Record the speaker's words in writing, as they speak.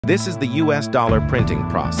This is the US dollar printing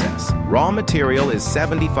process. Raw material is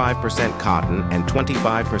 75% cotton and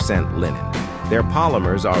 25% linen. Their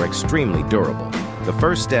polymers are extremely durable. The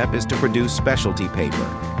first step is to produce specialty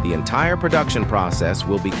paper. The entire production process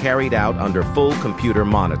will be carried out under full computer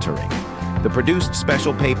monitoring. The produced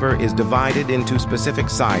special paper is divided into specific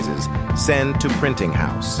sizes, sent to printing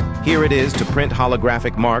house. Here it is to print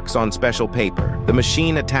holographic marks on special paper. The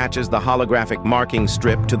machine attaches the holographic marking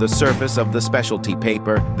strip to the surface of the specialty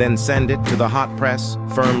paper, then send it to the hot press,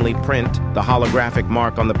 firmly print the holographic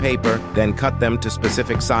mark on the paper, then cut them to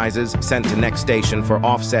specific sizes, sent to next station for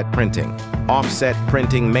offset printing. Offset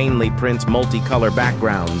printing mainly prints multicolor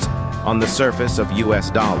backgrounds on the surface of US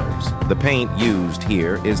dollars. The paint used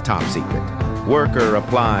here is top secret. Worker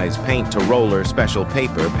applies paint to roller. Special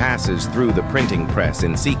paper passes through the printing press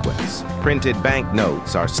in sequence. Printed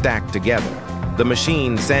banknotes are stacked together. The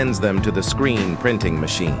machine sends them to the screen printing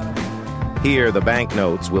machine. Here the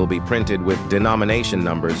banknotes will be printed with denomination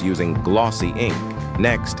numbers using glossy ink.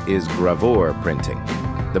 Next is gravure printing.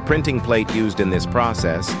 The printing plate used in this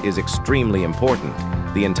process is extremely important.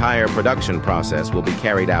 The entire production process will be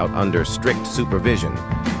carried out under strict supervision.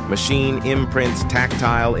 Machine imprints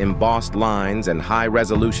tactile embossed lines and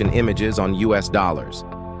high-resolution images on US dollars.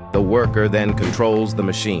 The worker then controls the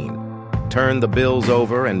machine. Turn the bills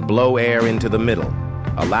over and blow air into the middle.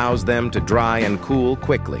 Allows them to dry and cool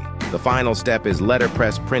quickly. The final step is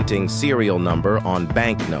letterpress printing serial number on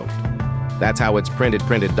banknote. That's how it's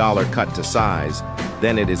printed dollar cut to size.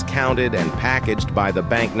 Then it is counted and packaged by the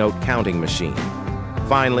banknote counting machine.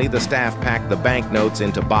 Finally, the staff pack the banknotes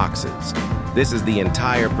into boxes. This is the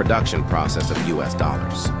entire production process of US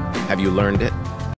dollars. Have you learned it?